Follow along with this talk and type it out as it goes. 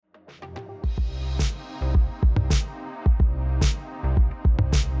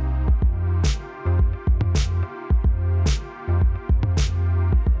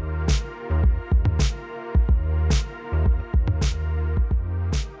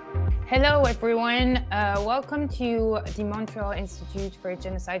Hello, everyone. Welcome to the Montreal Institute for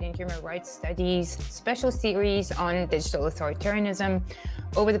Genocide and Human Rights Studies special series on digital authoritarianism.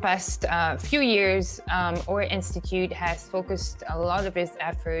 Over the past few years, our institute has focused a lot of its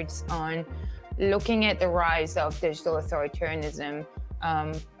efforts on looking at the rise of digital authoritarianism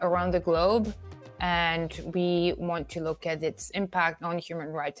around the globe. And we want to look at its impact on human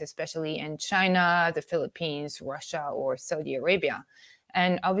rights, especially in China, the Philippines, Russia, or Saudi Arabia.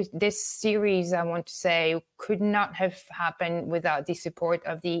 And this series, I want to say, could not have happened without the support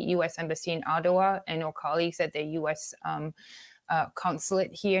of the U.S. Embassy in Ottawa and our colleagues at the U.S.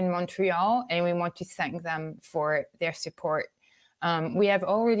 Consulate here in Montreal. And we want to thank them for their support. We have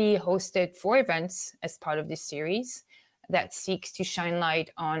already hosted 4 events as part of this series that seeks to shine light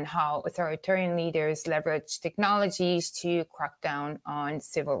on how authoritarian leaders leverage technologies to crack down on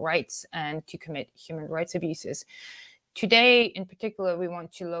civil rights and to commit human rights abuses. Today, in particular, we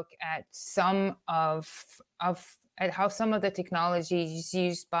want to look at how some of the technologies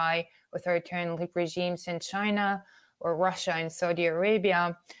used by authoritarian regimes in China or Russia and Saudi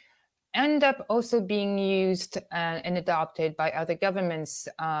Arabia end up also being used and adopted by other governments,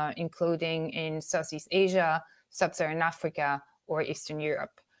 including in Southeast Asia, Sub-Saharan Africa, or Eastern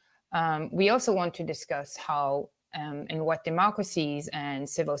Europe. We also want to discuss how and what democracies and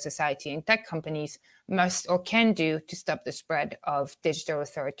civil society and tech companies must or can do to stop the spread of digital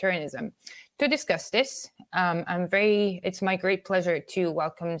authoritarianism. To discuss this, it's my great pleasure to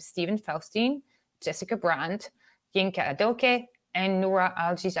welcome Steven Feldstein, Jessica Brandt, Yinka Adoke, and Noura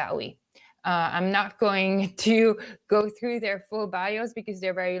Al-Jizawi. I'm not going to go through their full bios because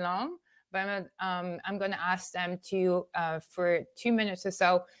they're very long, but I'm going to ask them to, for 2 minutes or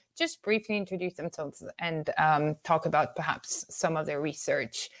so, just briefly introduce themselves and talk about perhaps some of their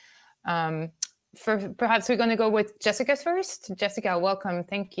research. Perhaps we're going to go with Jessica first. Jessica, welcome.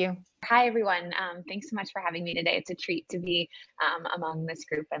 Thank you. Hi, everyone. Thanks so much for having me today. It's a treat to be among this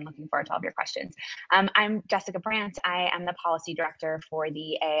group and looking forward to all of your questions. I'm Jessica Brandt. I am the policy director for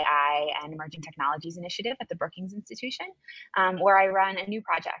the AI and Emerging Technologies Initiative at the Brookings Institution, where I run a new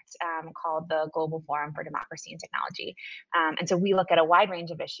project called the Global Forum for Democracy and Technology. And so we look at a wide range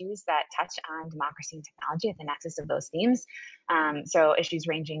of issues that touch on democracy and technology at the nexus of those themes. So issues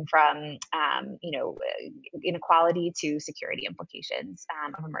ranging from, inequality to security implications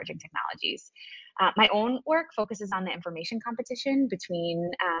of emerging technologies. My own work focuses on the information competition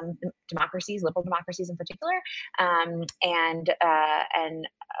between democracies, liberal democracies in particular, and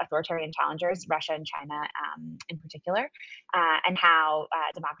authoritarian challengers, Russia and China in particular, and how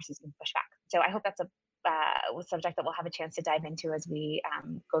democracies can push back. So I hope that's a subject that we'll have a chance to dive into as we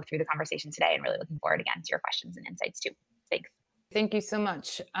go through the conversation today, and really looking forward again to your questions and insights too. Thanks. Thank you so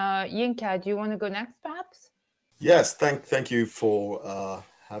much. Yinka, do you want to go next, perhaps? Yes, thank you for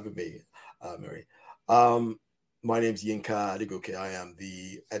having me, Mary. My name is Yinka Adegoke. I am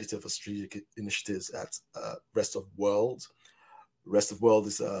the editor for strategic initiatives at Rest of World. Rest of World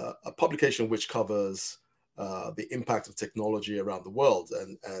is a publication which covers the impact of technology around the world,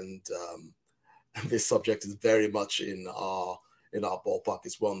 and this subject is very much in our ballpark.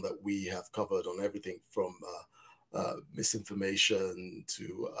 It's one that we have covered on everything from misinformation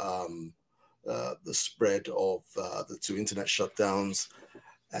to the spread of the 2 internet shutdowns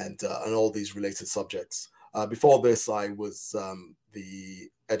and all these related subjects. Before this, I was the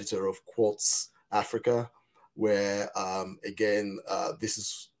editor of Quartz Africa, where again, this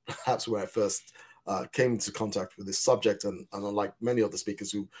is perhaps where I first came into contact with this subject, and unlike many of the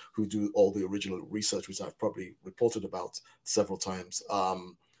speakers who do all the original research, which I've probably reported about several times,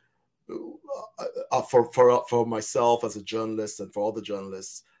 for myself as a journalist and for other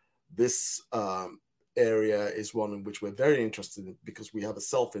journalists, this area is one in which we're very interested in because we have a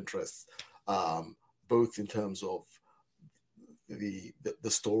self-interest, both in terms of the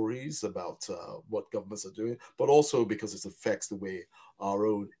stories about what governments are doing, but also because it affects the way our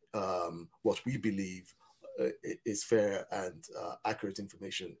own, what we believe is fair and accurate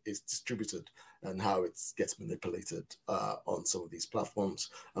information is distributed, and how it gets manipulated on some of these platforms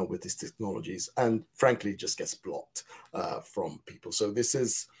and with these technologies, and frankly just gets blocked from people. So this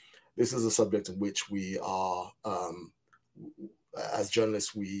is a subject in which we are, as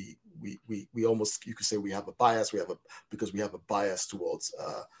journalists, we almost, you could say, we have a bias. Because we have a bias towards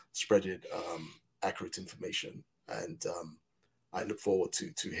spreading accurate information, and I look forward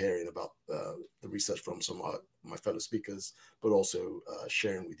to hearing about the research from some of my fellow speakers, but also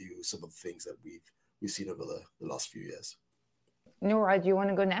sharing with you some of the things that we've seen over the last few years. Noura, do you want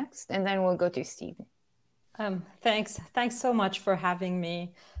to go next? And then we'll go to Steve. Thanks so much for having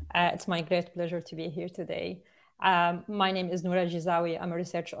me. It's my great pleasure to be here today. My name is Noura Jizawi. I'm a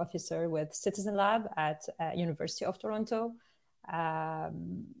research officer with Citizen Lab at University of Toronto.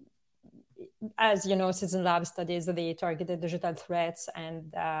 As you know, Citizen Lab studies the targeted digital threats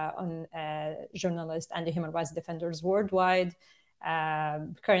and on journalists and human rights defenders worldwide.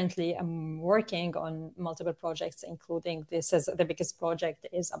 Currently, I'm working on multiple projects, including this is the biggest project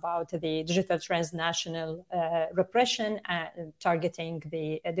is about the digital transnational repression and targeting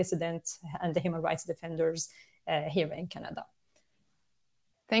the dissidents and the human rights defenders here in Canada.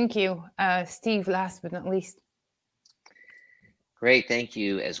 Thank you. Steve, last but not least. Great, thank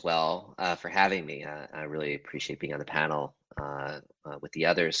you as well for having me. I really appreciate being on the panel with the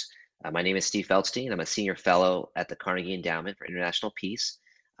others. My name is Steve Feldstein. I'm a senior fellow at the Carnegie Endowment for International Peace.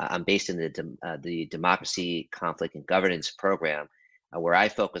 I'm based in the Democracy, Conflict, and Governance program, where I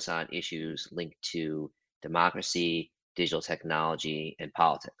focus on issues linked to democracy, digital technology, and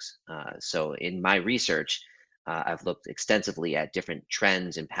politics. So in my research, I've looked extensively at different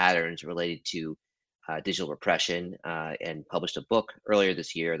trends and patterns related to digital repression and published a book earlier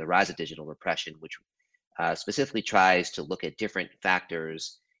this year, The Rise of Digital Repression, which specifically tries to look at different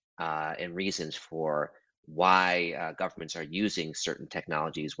factors and reasons for why governments are using certain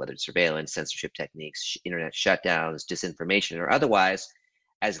technologies, whether it's surveillance, censorship techniques, internet shutdowns, disinformation, or otherwise,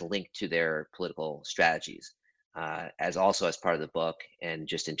 as linked to their political strategies. As part of the book, and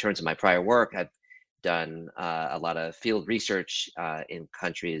just in terms of my prior work, I've done a lot of field research in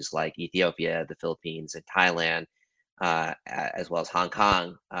countries like Ethiopia, the Philippines, and Thailand, as well as Hong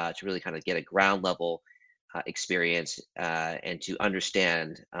Kong, to really kind of get a ground level experience and to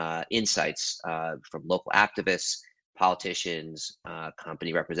understand insights from local activists, politicians,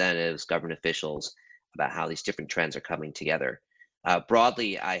 company representatives, government officials about how these different trends are coming together.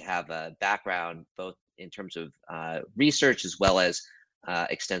 Broadly, I have a background both in terms of research as well as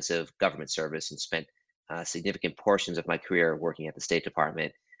extensive government service, and spent significant portions of my career working at the State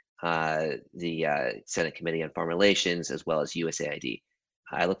Department, the Senate Committee on Foreign Relations, as well as USAID.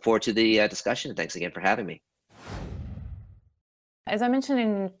 I look forward to the discussion. Thanks again for having me. As I mentioned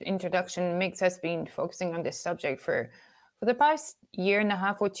in introduction, MIGS has been focusing on this subject for the past year and a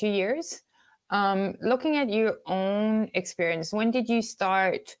half or 2 years. Looking at your own experience, when did you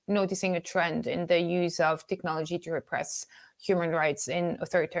start noticing a trend in the use of technology to repress human rights in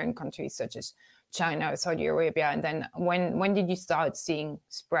authoritarian countries such as China, Saudi Arabia, and then when did you start seeing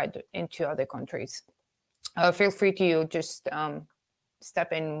spread into other countries? Feel free to just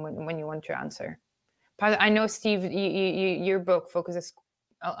step in when you want to answer. But I know, Steve, your book focuses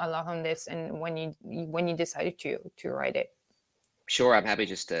a lot on this, and when you decided to write it. Sure, I'm happy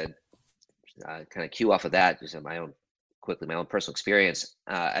just to kind of cue off of that, just my own personal experience.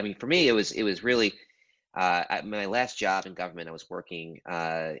 I mean, for me, it was really my last job in government. I was working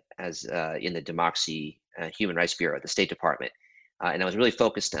as in the Democracy Human Rights Bureau at the State Department. And I was really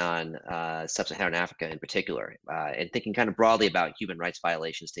focused on sub-Saharan Africa in particular, and thinking kind of broadly about human rights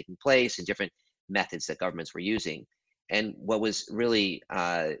violations taking place and different methods that governments were using. And what was really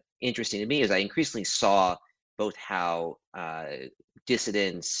interesting to me is I increasingly saw both how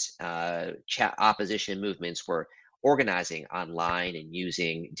dissidents, opposition movements were organizing online and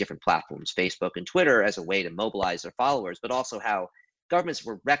using different platforms, Facebook and Twitter, as a way to mobilize their followers, but also how governments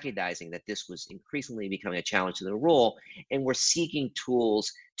were recognizing that this was increasingly becoming a challenge to their role, and were seeking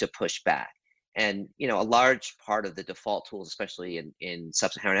tools to push back. And a large part of the default tools, especially in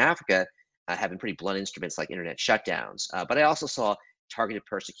sub-Saharan Africa, have been pretty blunt instruments like internet shutdowns. But I also saw targeted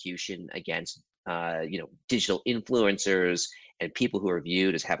persecution against digital influencers and people who are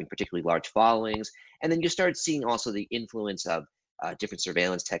viewed as having particularly large followings. And then you start seeing also the influence of different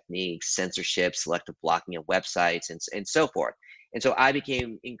surveillance techniques, censorship, selective blocking of websites, and so forth. And so I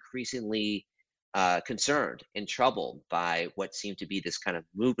became increasingly concerned and troubled by what seemed to be this kind of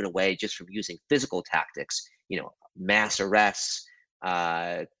movement away just from using physical tactics, mass arrests,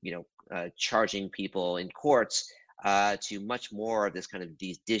 charging people in courts, to much more of this kind of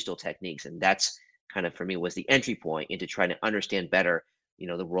these digital techniques. And that's kind of, for me, was the entry point into trying to understand better,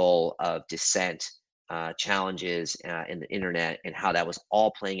 the role of dissent, challenges in the internet, and how that was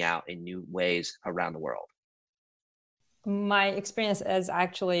all playing out in new ways around the world. My experience is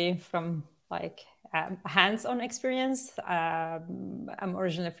actually from hands-on experience. I'm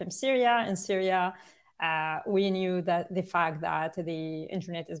originally from Syria. In Syria, we knew that the fact that the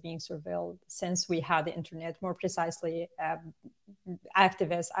internet is being surveilled since we had the internet, more precisely,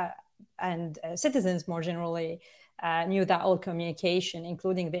 activists and citizens more generally knew that all communication,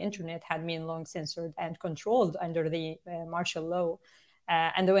 including the internet, had been long censored and controlled under the martial law.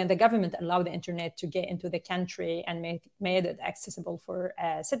 And when the government allowed the internet to get into the country and made it accessible for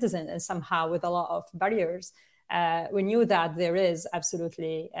citizens, and somehow with a lot of barriers, We knew that there is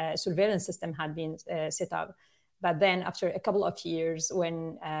absolutely a surveillance system had been set up. But then after a couple of years,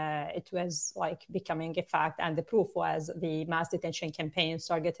 when it was like becoming a fact, and the proof was the mass detention campaigns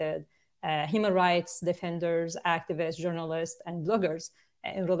targeted human rights defenders, activists, journalists, and bloggers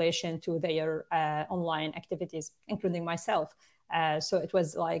in relation to their online activities, including myself. So it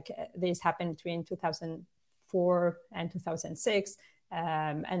was like this happened between 2004 and 2006.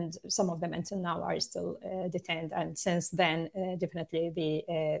 And some of them until now are still detained. And since then, definitely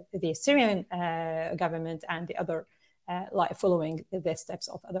the Syrian government and the other, like following the steps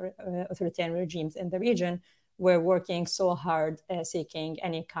of other authoritarian regimes in the region, were working so hard seeking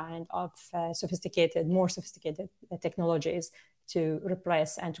any kind of more sophisticated technologies to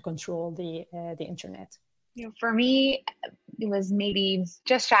repress and to control the internet. For me, it was maybe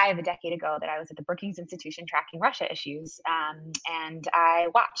just shy of a decade ago that I was at the Brookings Institution tracking Russia issues. And I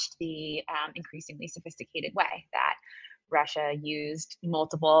watched the increasingly sophisticated way that Russia used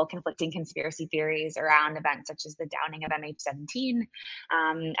multiple conflicting conspiracy theories around events such as the downing of MH17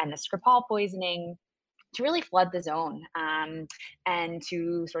 and the Skripal poisoning to really flood the zone and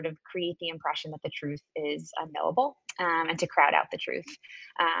to sort of create the impression that the truth is unknowable and to crowd out the truth.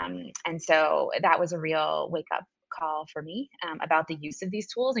 And so that was a real wake-up call for me about the use of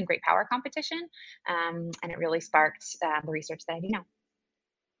these tools in great power competition. And it really sparked the research that I do now.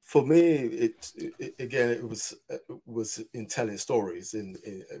 For me, it was in telling stories, in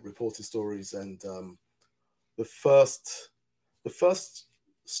reporting stories, and the first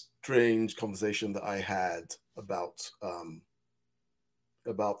strange conversation that I had about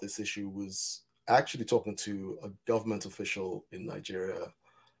this issue was actually talking to a government official in Nigeria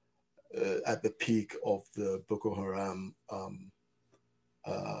at the peak of the Boko Haram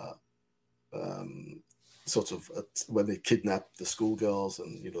sort of when they kidnapped the schoolgirls,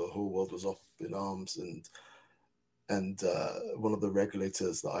 and the whole world was up in arms, and one of the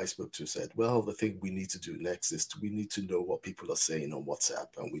regulators that I spoke to said, well, the thing we need to do next is we need to know what people are saying on WhatsApp,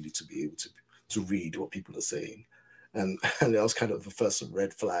 and we need to be able to read what people are saying. And that was kind of the first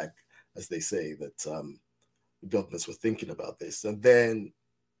red flag, as they say, that the governments were thinking about this. And then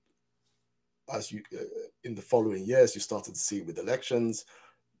as you in the following years, you started to see with elections,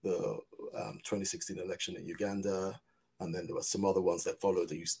 the 2016 election in Uganda, and then there were some other ones that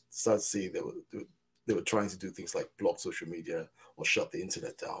followed, and you started to see they were trying to do things like block social media or shut the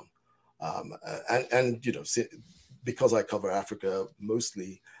internet down. And because I cover Africa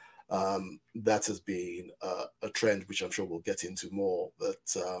mostly, that has been a trend which I'm sure we'll get into more,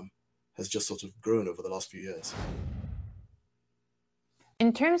 that has just sort of grown over the last few years.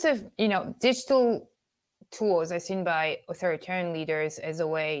 In terms of, digital tools are seen by authoritarian leaders as a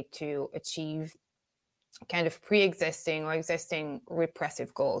way to achieve kind of pre-existing or existing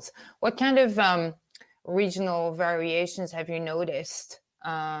repressive goals. What kind of regional variations have you noticed?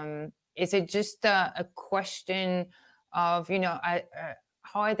 Is it just a question of,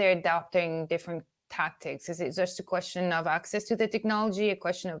 how are they adopting different tactics? Is it just a question of access to the technology, a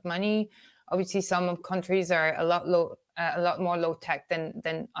question of money? Obviously, some countries are a lot more low tech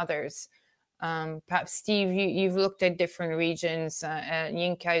than others. Perhaps Steve, you've looked at different regions,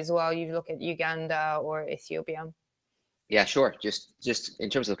 Yinka as well. You've looked at Uganda or Ethiopia. Yeah, sure. Just in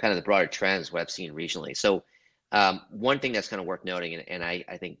terms of kind of the broader trends, what I've seen regionally. So one thing that's kind of worth noting, and I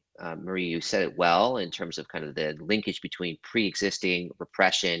think, Marie, you said it well in terms of kind of the linkage between pre-existing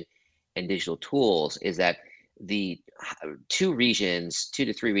repression and digital tools, is that the two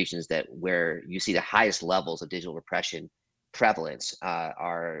to three regions where you see the highest levels of digital repression prevalence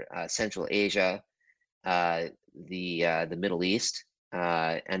are Central Asia, the Middle East,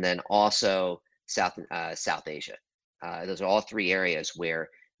 and then also South Asia. Those are all three areas where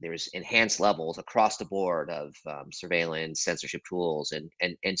there's enhanced levels across the board of surveillance, censorship tools,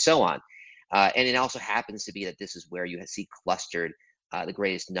 and so on. And it also happens to be that this is where you see clustered the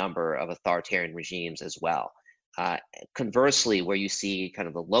greatest number of authoritarian regimes as well. Conversely, where you see kind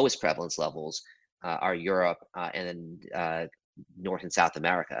of the lowest prevalence levels are Europe and then North and South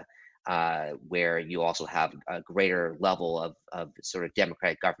America, where you also have a greater level of sort of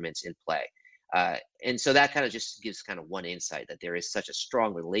democratic governments in play. And so that kind of just gives kind of one insight that there is such a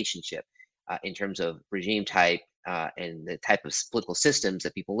strong relationship in terms of regime type and the type of political systems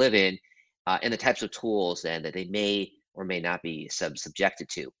that people live in, and the types of tools then that they may or may not be subjected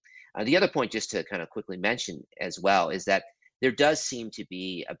to. The other point, just to kind of quickly mention as well, is that there does seem to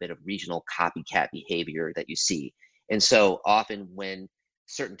be a bit of regional copycat behavior that you see. And so often when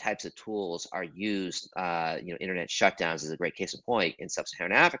certain types of tools are used, internet shutdowns is a great case in point in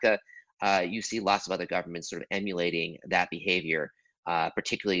sub-Saharan Africa, you see lots of other governments sort of emulating that behavior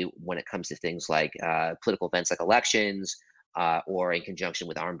particularly when it comes to things like political events like elections or in conjunction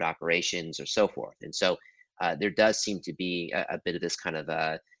with armed operations or so forth. And so there does seem to be a bit of this kind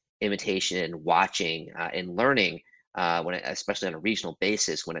of imitation and watching and learning, especially on a regional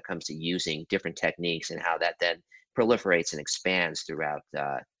basis, when it comes to using different techniques and how that then proliferates and expands throughout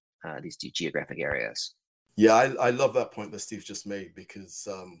these geographic areas. Yeah, I love that point that Steve just made, because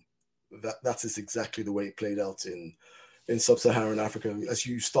that is exactly the way it played out in sub-Saharan Africa. As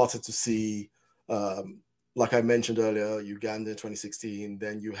you started to see, like I mentioned earlier, Uganda in 2016,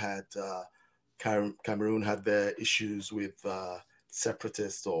 then you had Cameroon had their issues with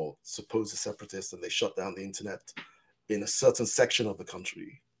separatists or supposed separatists, and they shut down the internet in a certain section of the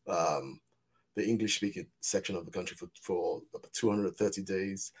country, the English-speaking section of the country for 230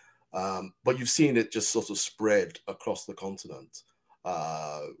 days. But you've seen it just sort of spread across the continent.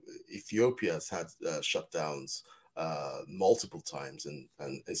 Ethiopia has had shutdowns multiple times and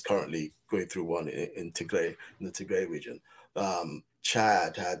is currently going through one in Tigray, in the Tigray region.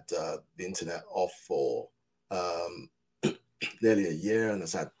 Chad had the internet off for nearly a year and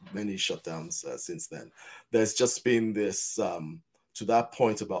has had many shutdowns since then. There's just been this, to that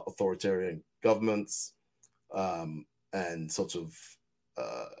point about authoritarian governments and sort of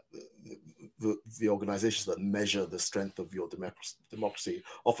the organizations that measure the strength of your democracy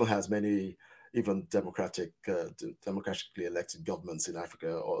often has many, even democratically elected governments in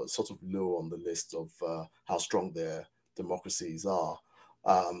Africa are sort of low on the list of how strong their democracies are.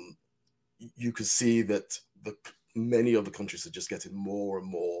 You could see that many of the countries are just getting more and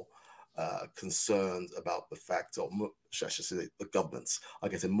more concerned about the fact, or I should say the governments are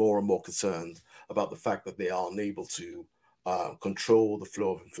getting more and more concerned about the fact that they are unable to control the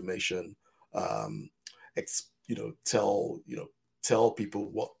flow of information, tell people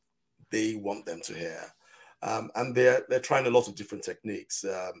what they want them to hear. And they're trying a lot of different techniques.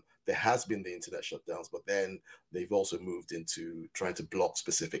 There has been the internet shutdowns, but then they've also moved into trying to block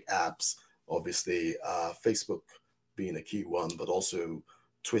specific apps, obviously Facebook being a key one, but also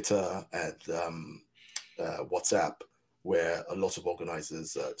Twitter and WhatsApp, where a lot of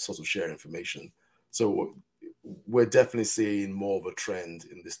organizers sort of share information. So we're definitely seeing more of a trend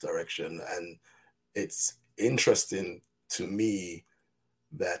in this direction. And it's interesting to me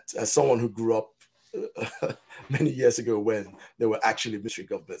that as someone who grew up many years ago when there were actually military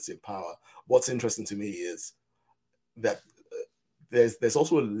governments in power, what's interesting to me is that there's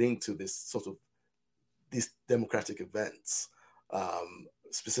also a link to this sort of these democratic events,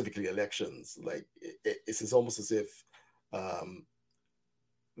 specifically elections. Like it's almost as if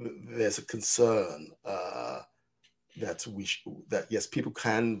there's a concern that yes, people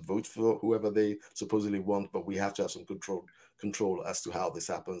can vote for whoever they supposedly want, but we have to have some control as to how this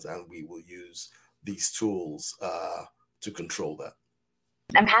happens, and we will use these tools to control that.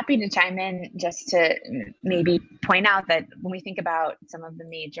 I'm happy to chime in just to maybe point out that when we think about some of the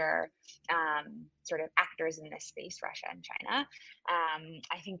major sort of actors in this space, Russia and China,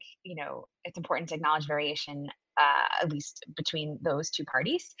 I think, it's important to acknowledge variation, at least between those two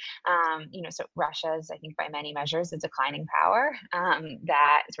parties. So Russia is, I think, by many measures, a declining power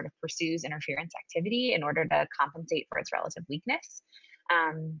that sort of pursues interference activity in order to compensate for its relative weakness.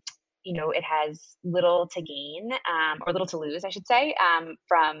 It has little to gain, or little to lose, I should say,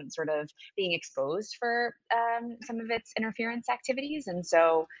 from sort of being exposed for some of its interference activities. And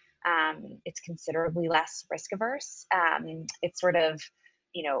so it's considerably less risk averse. It's sort of,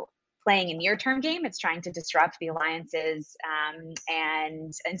 playing a near-term game. It's trying to disrupt the alliances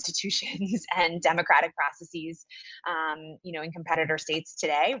and institutions and democratic processes, in competitor states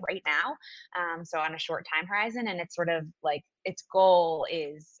today, right now. So on a short time horizon, and it's sort of like its goal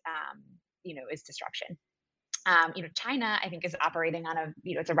is, is disruption. China, I think, is operating on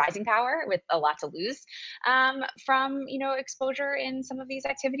it's a rising power with a lot to lose from, exposure in some of these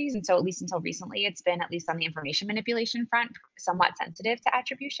activities. And so at least until recently, it's been, at least on the information manipulation front, somewhat sensitive to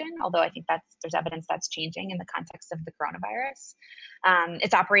attribution, although I think there's evidence that's changing in the context of the coronavirus.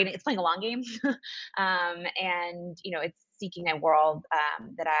 It's playing a long game. And, it's seeking a world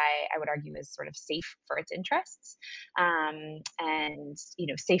that I would argue is sort of safe for its interests, and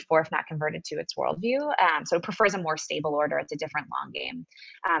safe for, if not converted to, its worldview. So it prefers a more stable order. It's a different long game.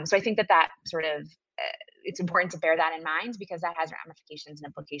 So I think that sort of it's important to bear that in mind, because that has ramifications and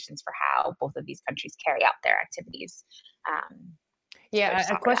implications for how both of these countries carry out their activities.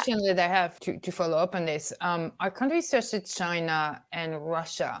 A question that I have to follow up on this. Are countries such as China and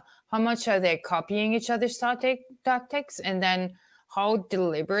Russia, how much are they copying each other's tactics? And then how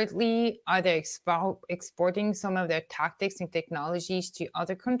deliberately are they exporting some of their tactics and technologies to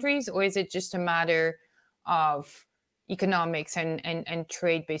other countries? Or is it just a matter of, economics and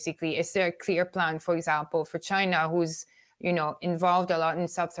trade, basically? Is there a clear plan, for example, for China, who's, involved a lot in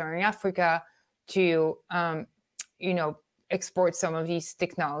Sub-Saharan Africa, to, export some of these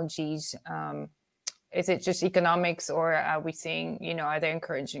technologies? Is it just economics, or are we seeing, are they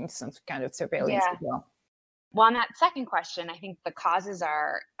encouraging some kind of surveillance as well? Well, on that second question, I think the causes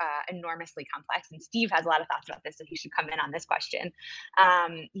are enormously complex, and Steve has a lot of thoughts about this, so he should come in on this question.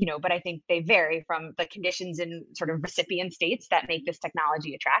 But I think they vary from the conditions in sort of recipient states that make this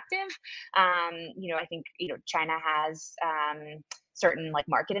technology attractive. I think China has certain like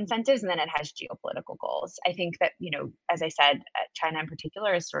market incentives, and then it has geopolitical goals. I think that as I said, China in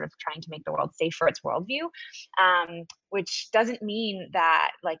particular is sort of trying to make the world safe for its worldview, which doesn't mean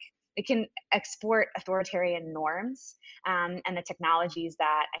that like it can export authoritarian norms and the technologies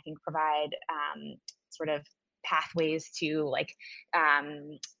that I think provide sort of pathways to like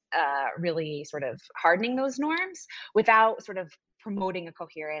really sort of hardening those norms without sort of promoting a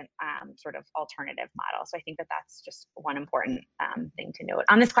coherent sort of alternative model. So I think that that's just one important thing to note.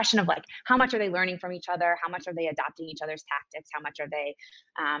 On this question of like, how much are they learning from each other? How much are they adopting each other's tactics? How much are they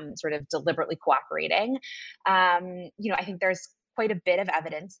sort of deliberately cooperating? I think there's quite a bit of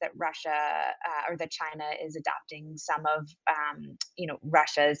evidence that Russia or that China is adopting some of,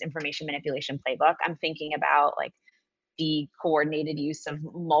 Russia's information manipulation playbook. I'm thinking about like the coordinated use of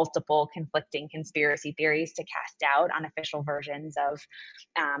multiple conflicting conspiracy theories to cast doubt on official versions of,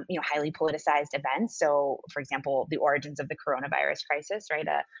 highly politicized events. So, for example, the origins of the coronavirus crisis, right?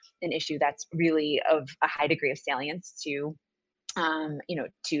 An issue that's really of a high degree of salience to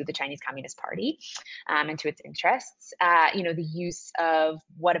the Chinese Communist Party and to its interests. The use of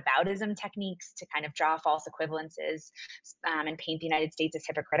whataboutism techniques to kind of draw false equivalences and paint the United States as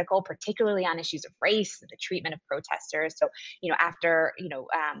hypocritical, particularly on issues of race, the treatment of protesters. So, after,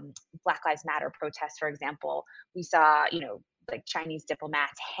 Black Lives Matter protests, for example, we saw, like Chinese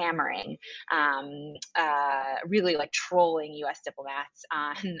diplomats hammering, really like trolling U.S. diplomats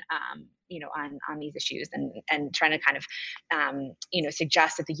on these issues and trying to kind of,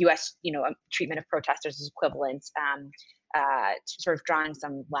 suggest that the U.S. Treatment of protesters is equivalent, sort of drawing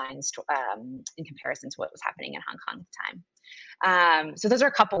some lines to, in comparison to what was happening in Hong Kong at the time. So those are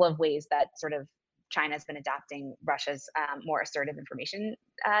a couple of ways that sort of China's been adopting Russia's more assertive information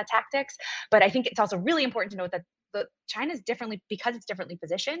tactics. But I think it's also really important to note that China's because it's differently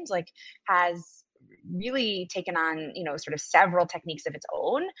positioned, like has really taken on, sort of several techniques of its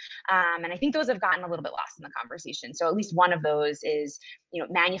own. And I think those have gotten a little bit lost in the conversation. So at least one of those is,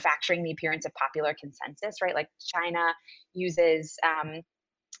 manufacturing the appearance of popular consensus, right? Like China uses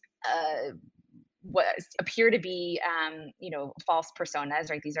what appear to be, false personas,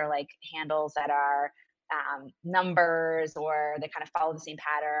 right? These are like handles that are numbers, or they kind of follow the same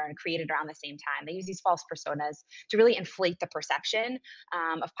pattern, created around the same time. They use these false personas to really inflate the perception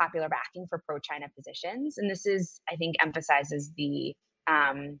of popular backing for pro-China positions. And this is, I think, emphasizes the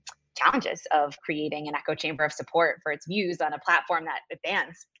challenges of creating an echo chamber of support for its views on a platform that it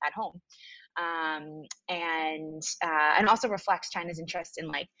bans at home. And also reflects China's interest in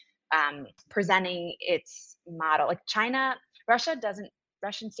like presenting its model. Like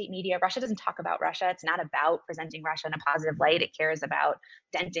Russian state media, Russia doesn't talk about Russia. It's not about presenting Russia in a positive light. It cares about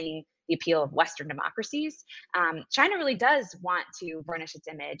denting the appeal of Western democracies. China really does want to burnish its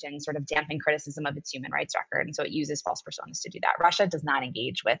image and sort of dampen criticism of its human rights record. And so it uses false personas to do that. Russia does not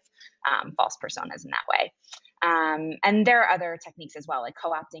engage with false personas in that way. And there are other techniques as well, like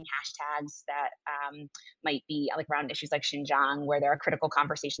co-opting hashtags that might be like around issues like Xinjiang, where there are critical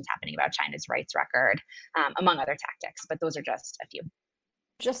conversations happening about China's rights record, among other tactics. But those are just a few.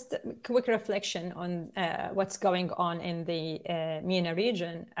 Just a quick reflection on what's going on in the MENA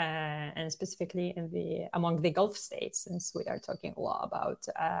region, and specifically among the Gulf states, since we are talking a lot about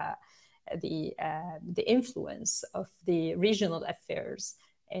the influence of the regional affairs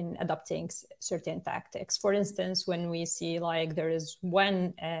in adopting certain tactics. For instance, when we see like there is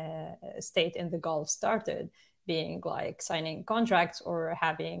one state in the Gulf started being like signing contracts or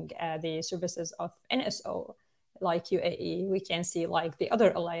having the services of NSO, like UAE, we can see like the other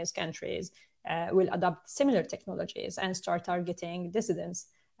alliance countries will adopt similar technologies and start targeting dissidents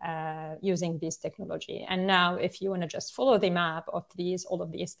using this technology. And now if you want to just follow the map of all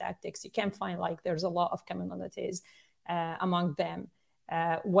of these tactics, you can find like there's a lot of commonalities among them.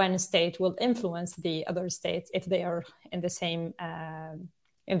 One state will influence the other states if they are in the same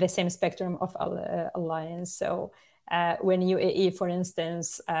spectrum of alliance. So when UAE, for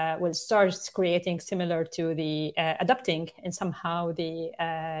instance, will start creating similar to the adopting and somehow the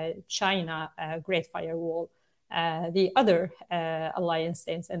China Great Firewall, the other alliance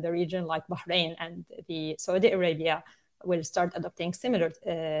states in the region like Bahrain and the Saudi Arabia will start adopting similar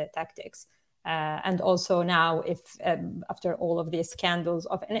tactics. And also now, if after all of these scandals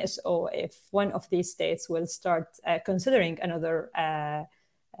of NSO, if one of these states will start considering another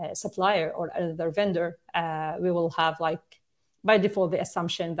supplier or another vendor, we will have by default the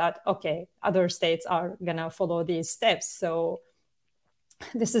assumption that, okay, other states are gonna follow these steps. So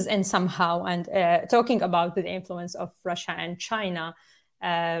this is in somehow, and talking about the influence of Russia and China,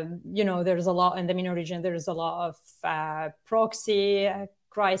 there's a lot in the MENA region, there's a lot of proxy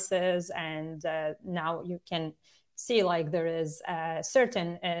crisis, and now you can see there is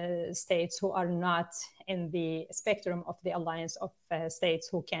certain states who are not in the spectrum of the alliance of states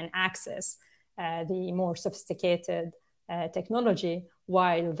who can access the more sophisticated technology,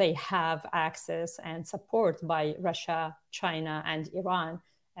 while they have access and support by Russia, China, and Iran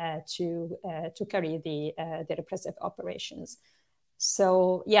to carry the repressive operations.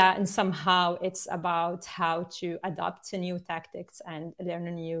 So yeah, and somehow it's about how to adapt to new tactics and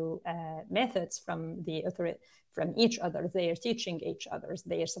learn new methods from each other. They are teaching each other,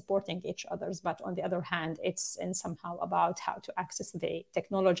 they are supporting each other. But on the other hand, it's somehow about how to access the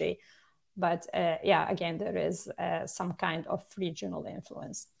technology. But again, there is some kind of regional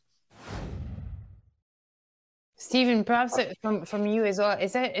influence. Stephen, perhaps from you as well,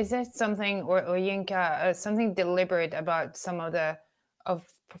 is there something, or Yinka, something deliberate about some of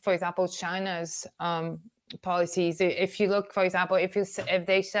for example, China's policies? If you look, for example, if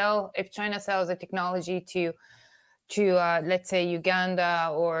China sells a technology to let's say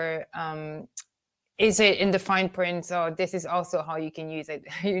Uganda, or is it in the fine print? So this is also how you can use it,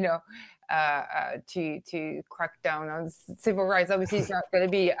 to crack down on civil rights. Obviously, it's not going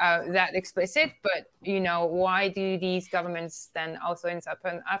to be that explicit, but why do these governments then also in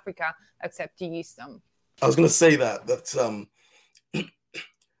Southern Africa accept to use them? I was going to say that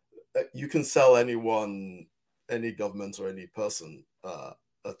you can sell anyone, any government or any person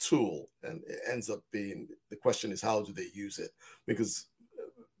a tool, and it ends up being, the question is, how do they use it? Because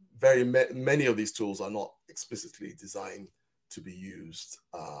many of these tools are not explicitly designed to be used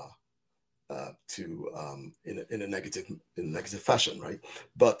in a negative fashion, right?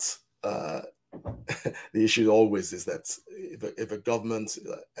 But the issue always is that if a government,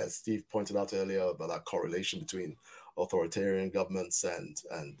 as Steve pointed out earlier about that correlation between authoritarian governments and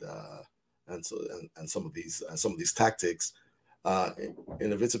some of these tactics,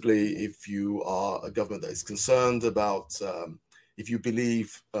 inevitably, if you are a government that is concerned about, if you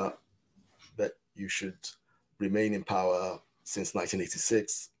believe that you should remain in power since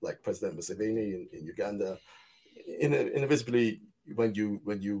 1986, like President Museveni in Uganda, inevitably, when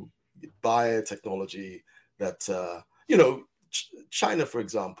you buy a technology that, China, for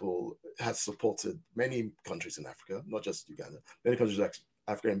example, has supported many countries in Africa, not just Uganda, many countries in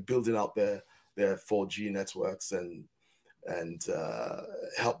Africa, in building out their 4G networks and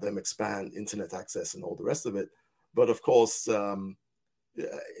help them expand internet access and all the rest of it. But of course,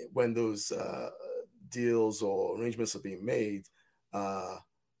 when those deals or arrangements are being made,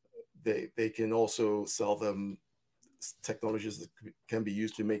 they can also sell them technologies that can be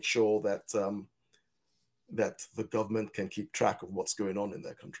used to make sure that that the government can keep track of what's going on in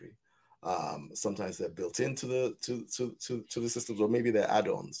their country. Sometimes they're built into the systems, or maybe they're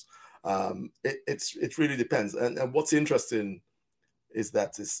add-ons. It really depends. And what's interesting is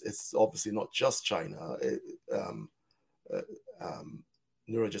that it's obviously not just China.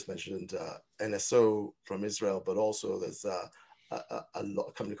 Noura just mentioned NSO from Israel, but also there's a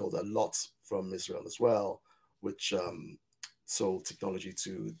company called Allot from Israel as well, which sold technology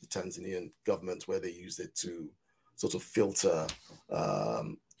to the Tanzanian government, where they used it to sort of filter,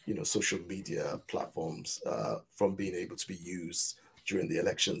 social media platforms from being able to be used during the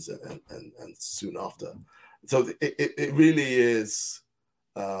elections and soon after. So it really is.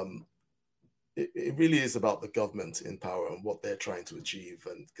 It really is about the government in power and what they're trying to achieve,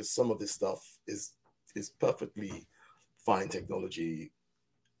 and because some of this stuff is perfectly fine technology,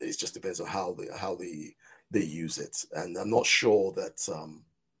 it just depends on how they use it. And I'm not sure that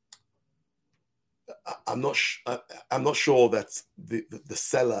I'm not sure that the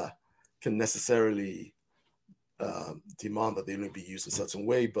seller can necessarily demand that they only be used a certain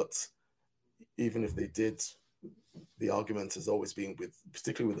way. But even if they did, the argument has always been,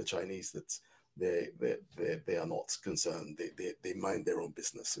 particularly with the Chinese, that they are not concerned. They mind their own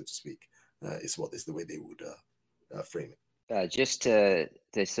business, so to speak. Is the way they would frame it. Just to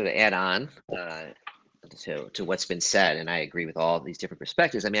sort of add on to what's been said, and I agree with all these different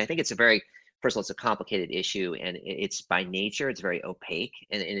perspectives. I mean, I think it's first of all, it's a complicated issue, and it's by nature, it's very opaque,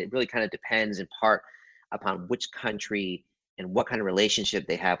 and it really kind of depends in part upon which country and what kind of relationship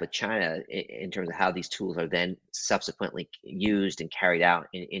they have with China in terms of how these tools are then subsequently used and carried out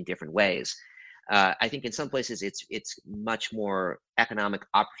in different ways. I think in some places it's much more economic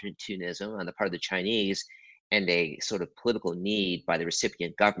opportunism on the part of the Chinese and a sort of political need by the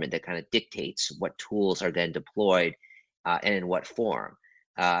recipient government that kind of dictates what tools are then deployed and in what form.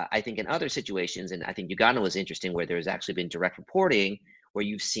 I think in other situations, and I think Uganda was interesting, where there's actually been direct reporting where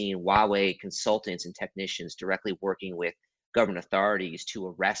you've seen Huawei consultants and technicians directly working with government authorities to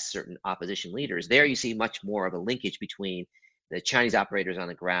arrest certain opposition leaders. There you see much more of a linkage between the Chinese operators on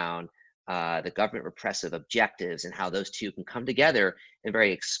the ground, the government repressive objectives, and how those two can come together in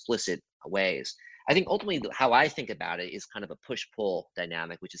very explicit ways. I think ultimately how I think about it is kind of a push-pull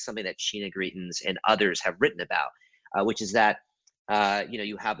dynamic, which is something that Sheena Greetens and others have written about, which is that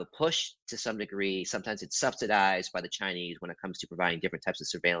you have a push to some degree. Sometimes it's subsidized by the Chinese when it comes to providing different types of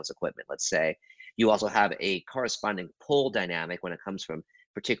surveillance equipment, let's say. You also have a corresponding pull dynamic when it comes from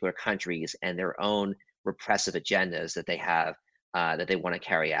particular countries and their own repressive agendas that they have that they want to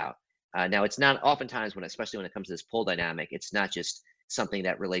carry out. Now, it's not oftentimes, especially when it comes to this pull dynamic, it's not just something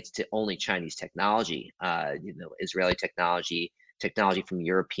that relates to only Chinese technology. Israeli technology from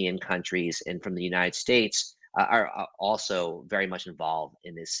European countries and from the United States are also very much involved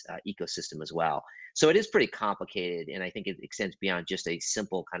in this ecosystem as well. So it is pretty complicated, and I think it extends beyond just a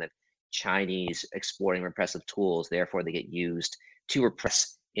simple kind of Chinese exploiting repressive tools, therefore they get used to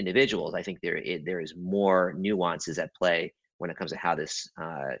repress individuals. I think there is more nuances at play when it comes to how this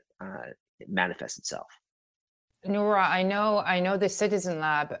manifests itself. Noura, I know the Citizen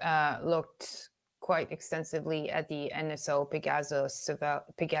Lab looked quite extensively at the NSO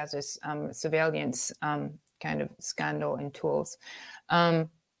Pegasus surveillance kind of scandal and tools.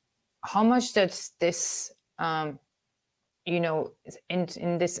 How much does this, in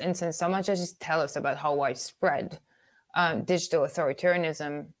this instance, how much does it tell us about how widespread digital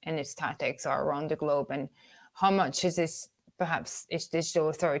authoritarianism and its tactics are around the globe, and how much is this perhaps is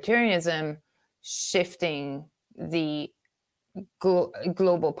digital authoritarianism shifting the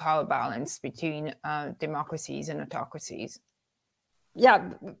global power balance between democracies and autocracies?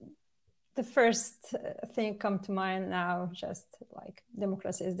 Yeah, the first thing come to mind now, just like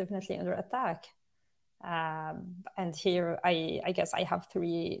democracy is definitely under attack. And here, I guess I have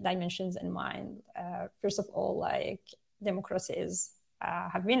three dimensions in mind. First of all, like democracies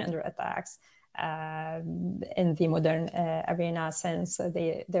have been under attacks in the modern arena since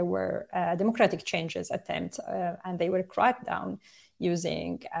there were democratic changes attempt and they were cracked down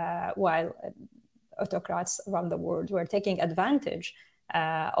using while autocrats around the world were taking advantage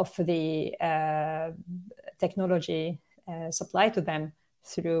of the technology supplied to them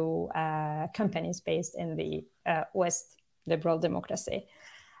through companies based in the West liberal democracy.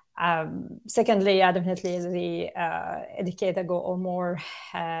 Secondly, definitely a decade ago or more,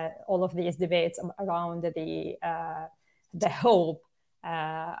 all of these debates around the hope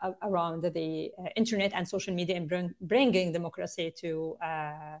around the internet and social media and bringing democracy to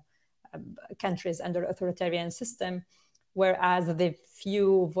countries under authoritarian system, whereas the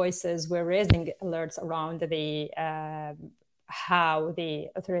few voices were raising alerts around how the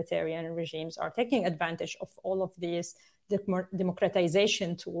authoritarian regimes are taking advantage of all of these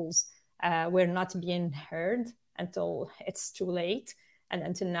democratization tools were not being heard until it's too late. And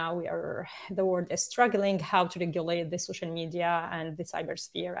until now, the world is struggling how to regulate the social media and the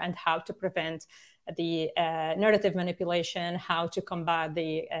cybersphere and how to prevent the narrative manipulation, how to combat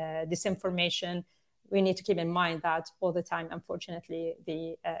the disinformation. We need to keep in mind that all the time, unfortunately,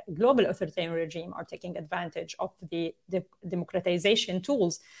 the global authoritarian regime are taking advantage of the democratization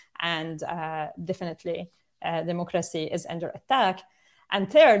tools, and definitely democracy is under attack.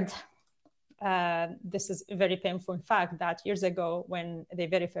 And third, this is a very painful fact that years ago, when the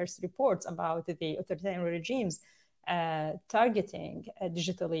very first reports about the authoritarian regimes targeting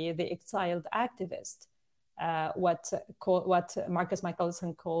digitally the exiled activists, what Marcus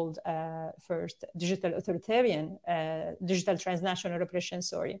Michelson called first digital transnational repression.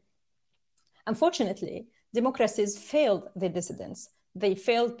 Unfortunately, democracies failed the dissidents. They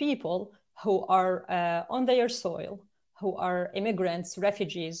failed people who are on their soil, who are immigrants,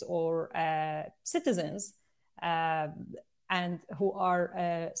 refugees, or citizens, and who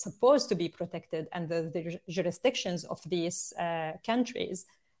are supposed to be protected under the jurisdictions of these countries,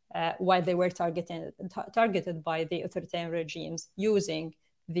 while they were targeted by the authoritarian regimes using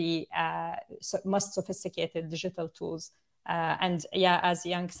the most sophisticated digital tools. And yeah, as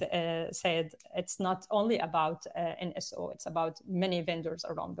Yang said, it's not only about NSO, it's about many vendors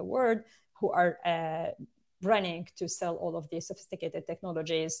around the world who are running to sell all of these sophisticated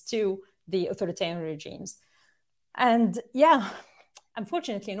technologies to the authoritarian regimes. And yeah,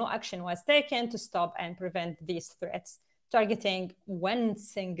 unfortunately, no action was taken to stop and prevent these threats. Targeting one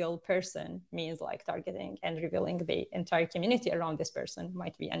single person means like targeting and revealing the entire community around this person.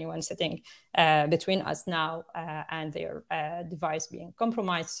 Might be anyone sitting between us now and their device being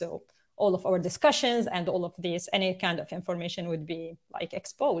compromised. So all of our discussions and all of these, any kind of information would be like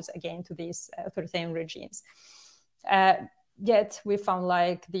exposed again to these authoritarian regimes. Yet we found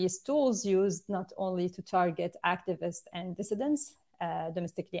like these tools used not only to target activists and dissidents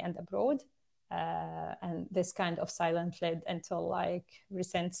domestically and abroad, and this kind of silence led until like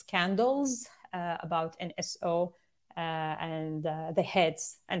recent scandals about NSO and the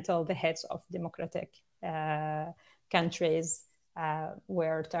heads of democratic countries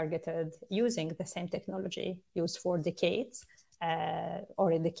were targeted using the same technology used for decades to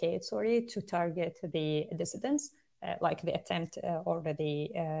target the dissidents, like the attempt or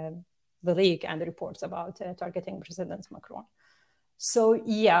the leak and the reports about targeting President Macron. So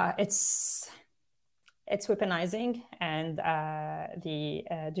yeah, it's weaponizing and the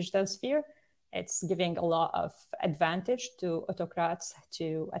digital sphere. It's giving a lot of advantage to autocrats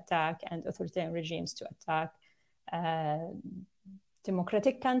to attack and authoritarian regimes to attack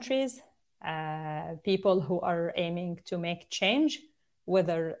democratic countries, people who are aiming to make change,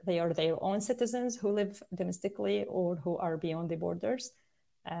 whether they are their own citizens who live domestically or who are beyond the borders.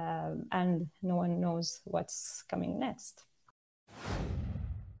 And no one knows what's coming next.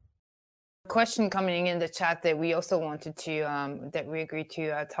 Question coming in the chat that we also wanted to, that we agreed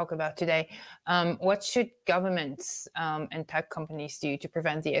to talk about today. What should governments and tech companies do to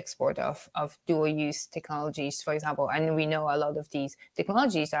prevent the export of dual-use technologies, for example? And we know a lot of these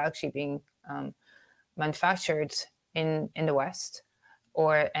technologies are actually being manufactured in the West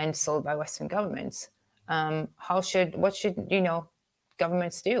and sold by Western governments. What should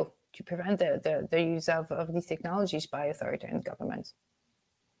governments do to prevent the use of these technologies by authoritarian governments?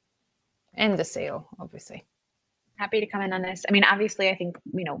 And the sale, obviously. Happy to come in on this. I mean, obviously, I think,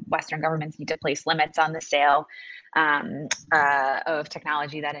 Western governments need to place limits on the sale of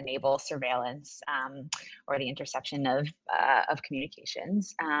technology that enables surveillance or the interception of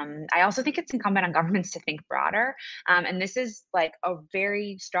communications. I also think it's incumbent on governments to think broader. And this is like a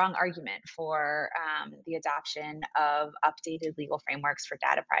very strong argument for the adoption of updated legal frameworks for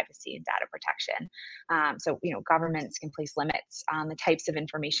data privacy and data protection. So, governments can place limits on the types of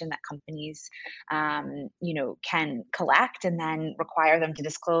information that companies, can collect, and then require them to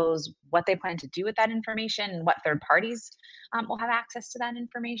disclose what they plan to do with that information and what third parties will have access to that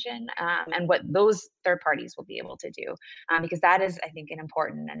information, and what those third parties will be able to do, because that is, I think, an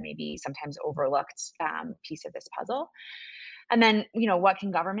important and maybe sometimes overlooked piece of this puzzle. And then, what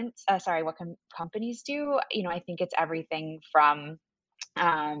can companies do? I think it's everything from,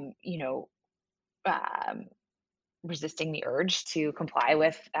 resisting the urge to comply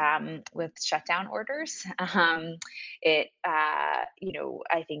with shutdown orders.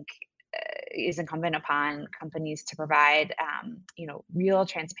 I think is incumbent upon companies to provide, real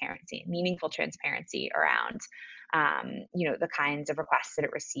transparency, meaningful transparency around, the kinds of requests that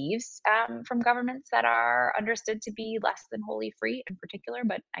it receives from governments that are understood to be less than wholly free, in particular,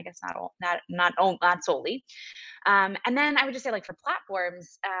 but I guess not solely. And then I would just say, like, for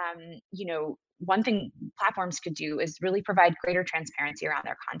platforms, one thing platforms could do is really provide greater transparency around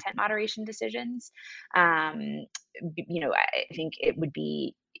their content moderation decisions. I think it would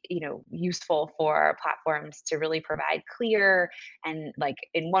be, useful for platforms to really provide clear and, like,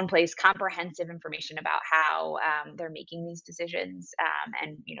 in one place, comprehensive information about how they're making these decisions,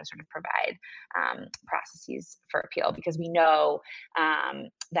 and, sort of provide processes for appeal, because we know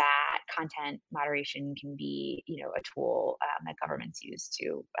that content moderation can be, a tool that governments use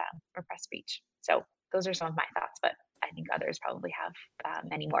to repress speech. So those are some of my thoughts, but I think others probably have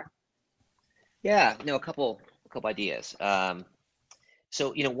many more. Yeah, a couple ideas.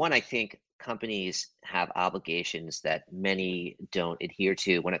 So, one, I think companies have obligations that many don't adhere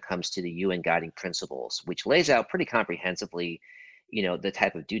to when it comes to the UN guiding principles, which lays out pretty comprehensively, the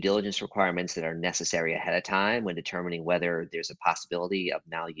type of due diligence requirements that are necessary ahead of time when determining whether there's a possibility of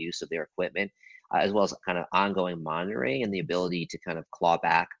maluse of their equipment, as well as kind of ongoing monitoring and the ability to kind of claw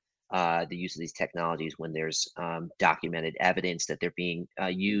back the use of these technologies when there's documented evidence that they're being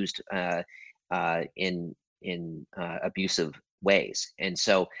used in abusive ways. And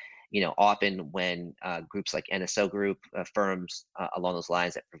so, often when groups like NSO Group, firms along those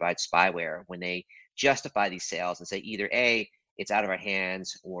lines that provide spyware, when they justify these sales and say either A, it's out of our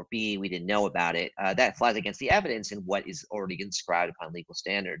hands, or B, we didn't know about it, that flies against the evidence and what is already inscribed upon legal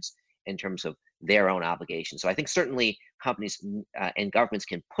standards in terms of their own obligations. So I think certainly companies and governments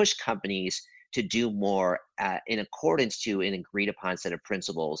can push companies to do more in accordance to an agreed upon set of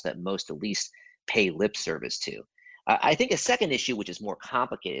principles that most at least pay lip service to. I think a second issue, which is more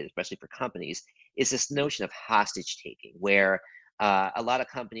complicated, especially for companies, is this notion of hostage taking, where a lot of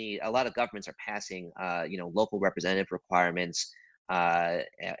governments are passing, local representative requirements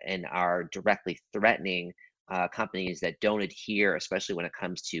and are directly threatening companies that don't adhere, especially when it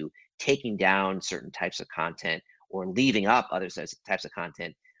comes to taking down certain types of content or leaving up other types of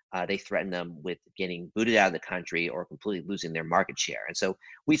content. They threaten them with getting booted out of the country or completely losing their market share. And so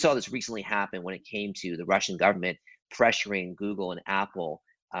we saw this recently happen when it came to the Russian government pressuring Google and Apple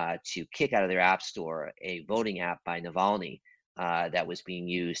to kick out of their app store a voting app by Navalny that was being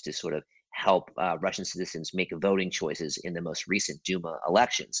used to sort of help Russian citizens make voting choices in the most recent Duma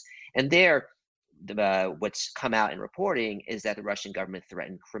elections. And there, what's come out in reporting is that the Russian government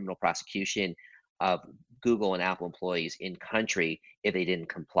threatened criminal prosecution of Google and Apple employees in country if they didn't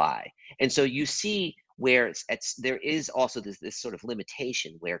comply. And so you see where there is also this sort of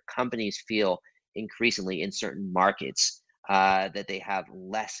limitation where companies feel increasingly in certain markets that they have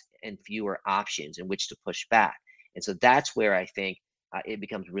less and fewer options in which to push back. And so that's where I think it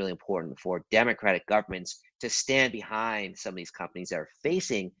becomes really important for democratic governments to stand behind some of these companies that are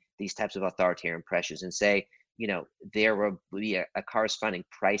facing these types of authoritarian pressures and say, there will be a corresponding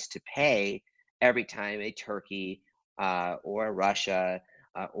price to pay every time a Turkey or a Russia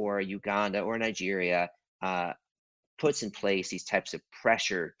or a Uganda or Nigeria puts in place these types of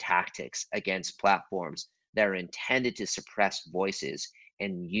pressure tactics against platforms that are intended to suppress voices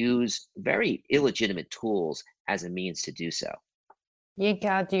and use very illegitimate tools as a means to do so.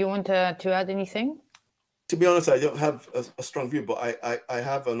 Yinka, do you want to add anything? To be honest, I don't have a strong view, but I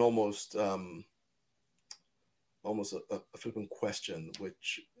have an almost a flippant question,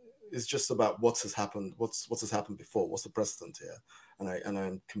 which is just about what has happened before, what's the precedent here, and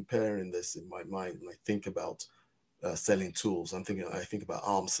I'm comparing this in my mind when I think about selling tools. I think about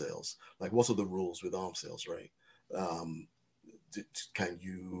arms sales. Like, what are the rules with arms sales, right? Can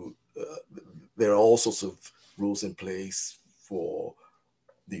you? There are all sorts of rules in place for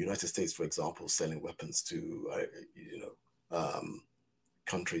the United States, for example, selling weapons to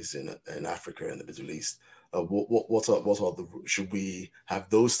countries in Africa and the Middle East. What are the? Should we have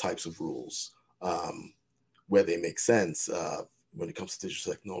those types of rules where they make sense when it comes to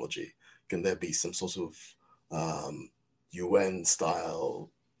digital technology? Can there be some sort of UN style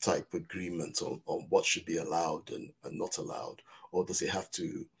type agreement on what should be allowed and not allowed, or does it have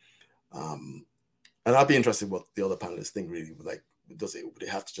to? And I'd be interested in what the other panelists think. Really, like, would it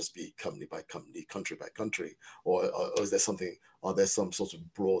have to just be company by company, country by country, or is there something? Are there some sort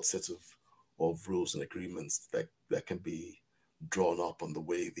of broad set of rules and agreements that can be drawn up on the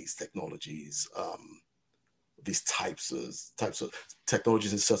way these technologies, these types of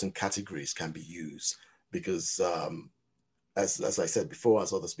technologies in certain categories can be used? Because as I said before,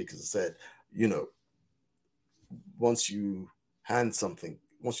 as other speakers have said, once you sell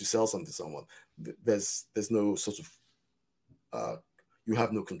something to someone, there's no sort of you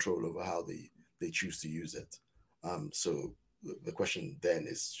have no control over how they choose to use it. So the question then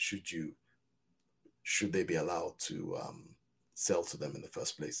is, should they be allowed to sell to them in the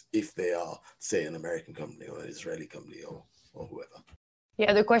first place if they are, say, an American company or an Israeli company or whoever?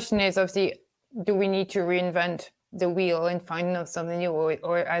 Yeah, the question is, obviously, do we need to reinvent the wheel and find something new,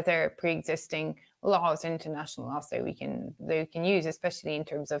 or are there pre-existing laws, international laws that we can use, especially in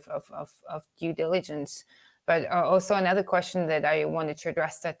terms of due diligence? But also another question that I wanted to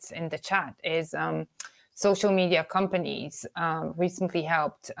address that's in the chat is social media companies recently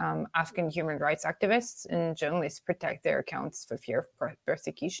helped Afghan human rights activists and journalists protect their accounts for fear of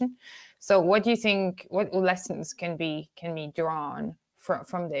persecution. So what do you think, what lessons can be drawn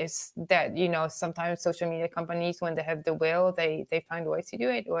from this, that, sometimes social media companies, when they have the will, they find ways to do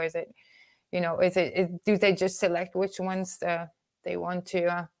it? Or is it, do they just select which ones they want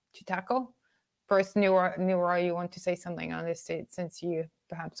to tackle? First, Noura, you want to say something on this, since you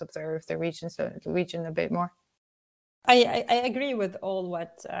perhaps observe the region a bit more? I agree with all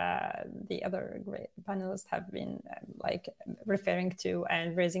what the other great panelists have been referring to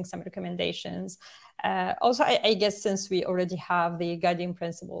and raising some recommendations. Also, I guess since we already have the guiding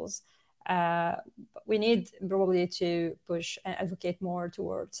principles, we need probably to push and advocate more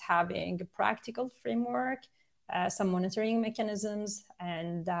towards having a practical framework, some monitoring mechanisms,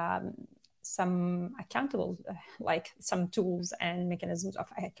 and some accountable, some tools and mechanisms of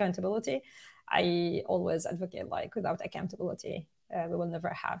accountability. I always advocate, without accountability, we will never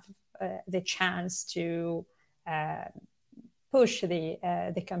have the chance to push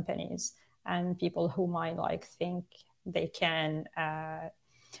the companies and people who might think they can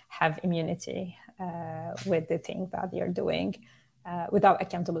have immunity with the thing that they are doing. Without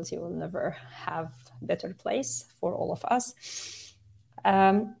accountability, we'll never have a better place for all of us.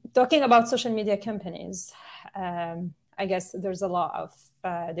 Talking about social media companies, I guess there's a lot of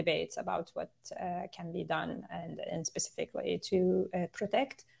debates about what can be done and specifically to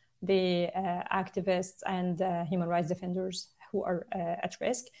protect the activists and human rights defenders who are at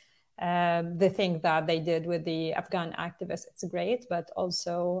risk. The thing that they did with the Afghan activists, it's great, but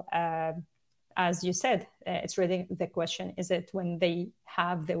also, as you said, it's really the question, is it when they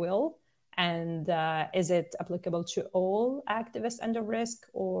have the will, and is it applicable to all activists under risk,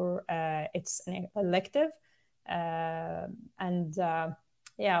 or it's elective?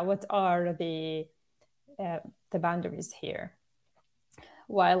 What are the boundaries here?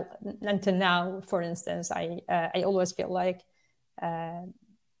 While until now, for instance, I always feel like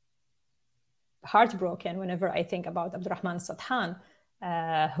heartbroken whenever I think about Abdurrahman Sadhan,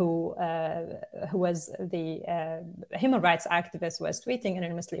 who was the human rights activist, was tweeting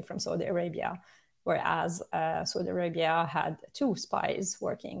anonymously from Saudi Arabia, whereas Saudi Arabia had 2 spies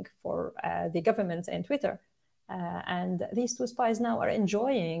working for the government in Twitter. And these 2 spies now are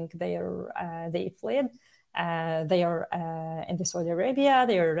enjoying they fled. They are in the Saudi Arabia,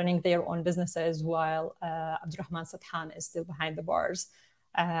 they are running their own businesses, while Abdurrahman Sadhan is still behind the bars.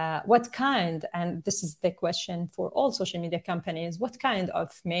 What kind, and this is the question for all social media companies, what kind of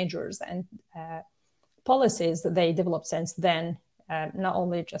measures and policies that they developed since then, not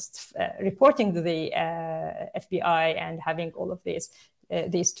only just reporting to the FBI and having all of these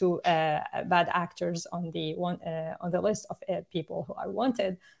 2 bad actors on the list of people who are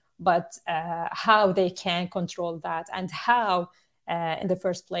wanted, but how they can control that, and how in the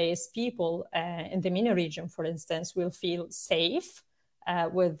first place people in the MENA region, for instance, will feel safe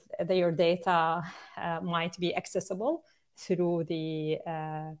with their data might be accessible through the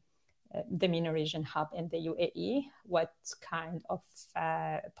MENA region hub in the UAE. What kind of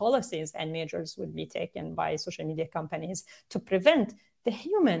policies and measures would be taken by social media companies to prevent the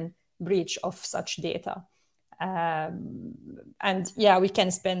human breach of such data? We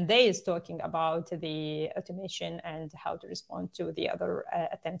can spend days talking about the automation and how to respond to the other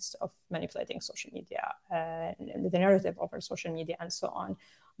attempts of manipulating social media, the narrative over social media, and so on.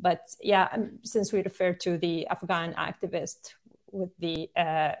 But since we refer to the Afghan activist with the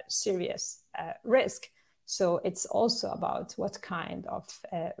serious risk, so it's also about what kind of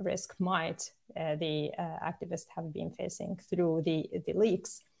risk might the activists have been facing through the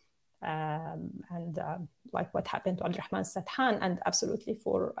leaks. Like what happened to Abdurrahman Sadhan, and absolutely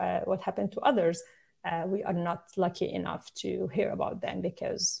for what happened to others, we are not lucky enough to hear about them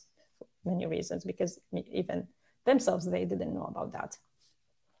because for many reasons, because even themselves, they didn't know about that,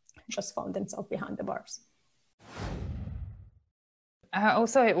 just found themselves behind the bars.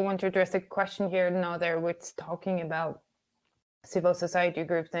 Also, I want to address a question here now that we're talking about civil society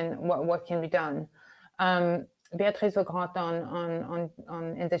groups and what can be done. Beatrice Legrand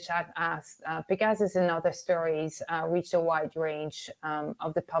in the chat asked, Pegasus and other stories reached a wide range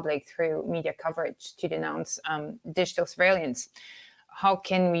of the public through media coverage to denounce digital surveillance. How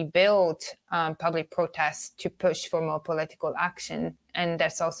can we build public protests to push for more political action? And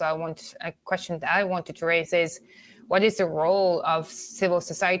that's also a question that I wanted to raise is, what is the role of civil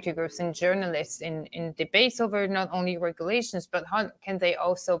society groups and journalists in debates over not only regulations, but how can they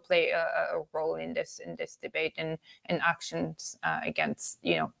also play a role in this debate and actions against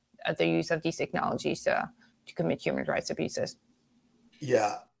the use of these technologies to commit human rights abuses?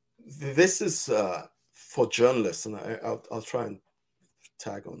 Yeah, this is for journalists, and I'll try and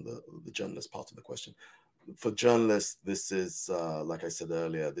tag on the journalist part of the question. For journalists, this is like I said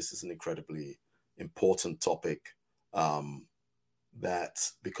earlier, this is an incredibly important topic. That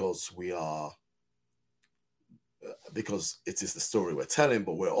because it is the story we're telling,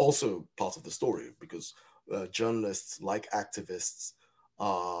 but we're also part of the story because journalists, like activists,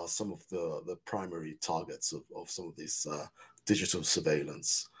 are some of the primary targets of some of this digital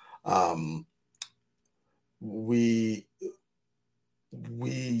surveillance. We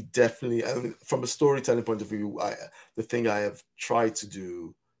definitely, from a storytelling point of view, the thing I have tried to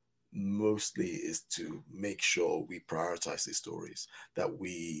do mostly is to make sure we prioritize these stories, that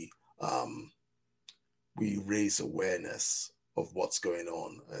we raise awareness of what's going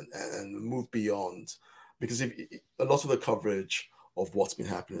on and move beyond, because a lot of the coverage of what's been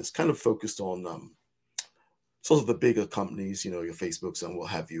happening is kind of focused on sort of the bigger companies, your Facebooks and what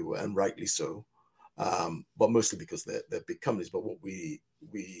have you, and rightly so, but mostly because they're big companies. But what we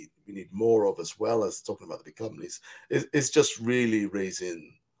need more of, as well as talking about the big companies, is just really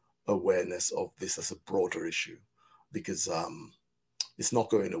raising awareness of this as a broader issue, because it's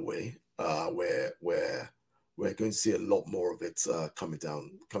not going away. We're going to see a lot more of it coming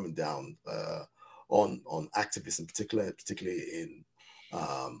down on activism, particularly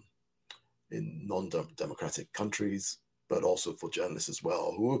in non-democratic countries, but also for journalists as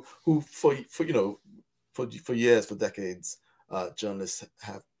well, who for years, for decades, journalists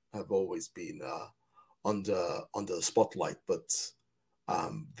have always been under the spotlight. But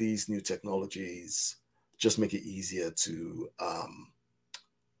these new technologies just make it easier to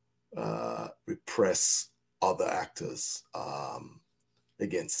repress other actors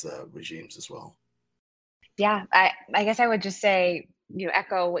against regimes as well. Yeah, I guess I would just say,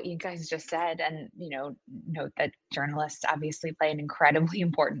 echo what you guys just said, and note that journalists obviously play an incredibly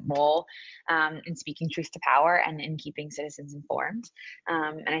important role in speaking truth to power and in keeping citizens informed.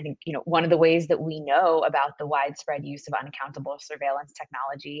 And I think one of the ways that we know about the widespread use of unaccountable surveillance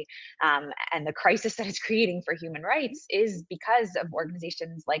technology and the crisis that it's creating for human rights is because of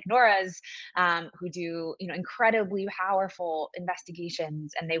organizations like NORA's, who do incredibly powerful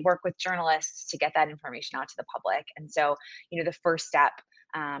investigations, and they work with journalists to get that information out to the public. And so the first step,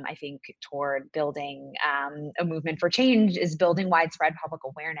 I think, toward building a movement for change is building widespread public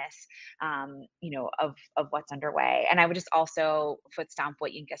awareness, of what's underway. And I would just also foot stomp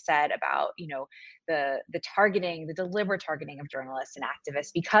what Yinka said about, the targeting, the deliberate targeting of journalists and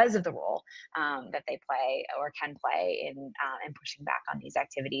activists because of the role that they play or can play in pushing back on these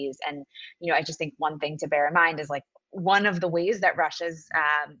activities. And, I just think one thing to bear in mind is one of the ways that Russia's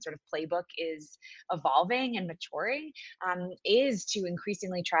sort of playbook is evolving and maturing is to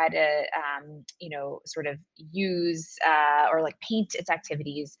increasingly try to, sort of use or paint its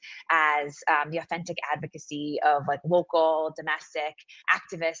activities as the authentic advocacy of local, domestic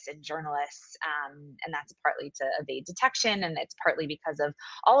activists and journalists. And that's partly to evade detection, and it's partly because of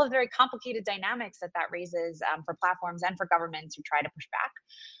all of the very complicated dynamics that raises for platforms and for governments who try to push back.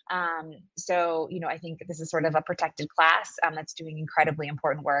 So, I think this is sort of a protected class that's doing incredibly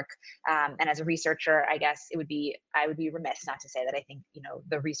important work. And as a researcher, I guess I would be remiss not to say that I think,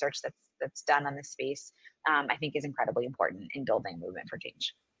 the research that's done on this space, I think is incredibly important in building movement for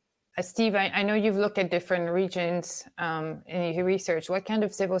change. Steve, I know you've looked at different regions in your research. What kind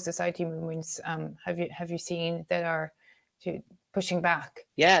of civil society movements have you seen that are pushing back?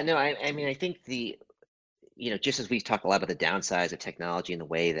 Yeah, no, I mean, I think just as we've talked a lot about the downsides of technology and the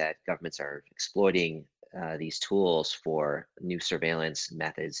way that governments are exploiting these tools for new surveillance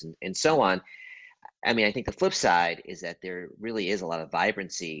methods and so on. I mean, I think the flip side is that there really is a lot of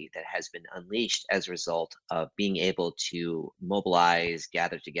vibrancy that has been unleashed as a result of being able to mobilize,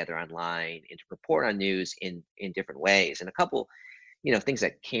 gather together online, and to report on news in different ways. And a couple, things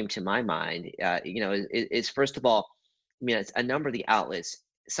that came to my mind, is first of all, I mean, it's a number of the outlets,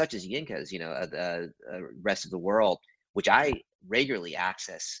 such as Yinka's, the rest of the world, which I regularly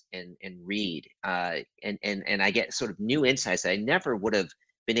access and read, and I get sort of new insights that I never would have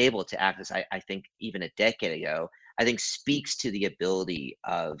been able to access, I think, even a decade ago. I think speaks to the ability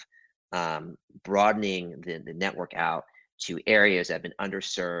of broadening the network out to areas that have been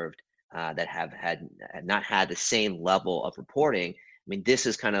underserved, that have not had the same level of reporting. I mean, this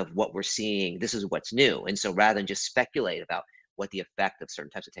is kind of what we're seeing. This is what's new. And so rather than just speculate about what the effect of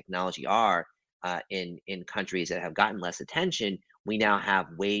certain types of technology are in countries that have gotten less attention, we now have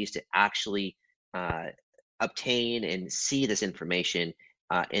ways to actually obtain and see this information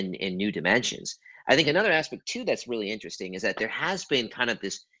in new dimensions. I think another aspect too that's really interesting is that there has been kind of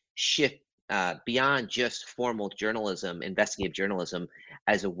this shift beyond just formal journalism, investigative journalism,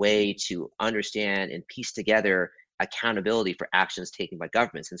 as a way to understand and piece together accountability for actions taken by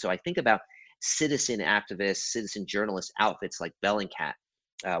governments. And so I think about citizen activists, citizen journalist outfits like Bellingcat,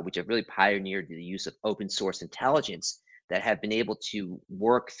 which have really pioneered the use of open source intelligence that have been able to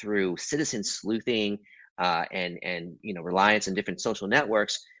work through citizen sleuthing and reliance on different social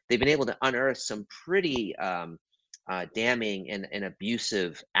networks. They've been able to unearth some pretty damning and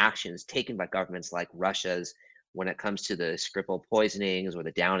abusive actions taken by governments like Russia's when it comes to the Skripal poisonings or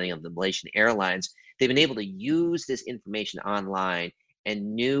the downing of the Malaysian Airlines. They've been able to use this information online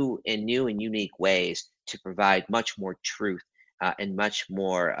in new and unique ways to provide much more truth and much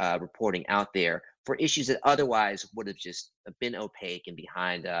more reporting out there for issues that otherwise would have just been opaque and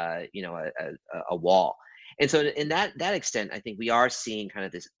behind a wall. And so in that extent, I think we are seeing kind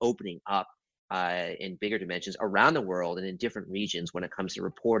of this opening up in bigger dimensions around the world and in different regions when it comes to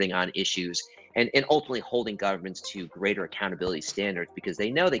reporting on issues and ultimately holding governments to greater accountability standards, because they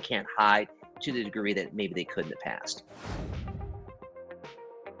know they can't hide to the degree that maybe they could in the past.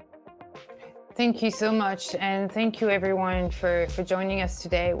 Thank you so much. And thank you everyone for joining us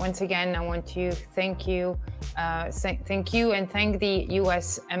today. Once again, I want to thank you and thank the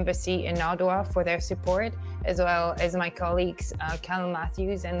US Embassy in Ottawa for their support, as well as my colleagues, Callum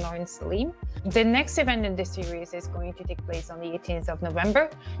Matthews and Lawrence Salim. The next event in this series is going to take place on the 18th of November.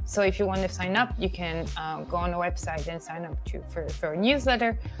 So if you want to sign up, you can go on the website and sign up for a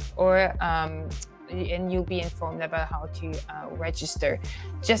newsletter, or and you'll be informed about how to register.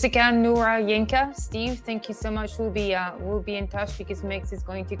 Jessica, Noura, Yinka, Steve, thank you so much. We'll be in touch because Mix is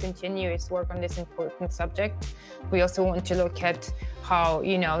going to continue its work on this important subject. We also want to look at how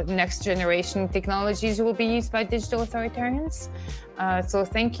next generation technologies will be used by digital authoritarians. So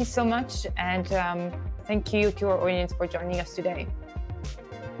thank you so much, and thank you to our audience for joining us today.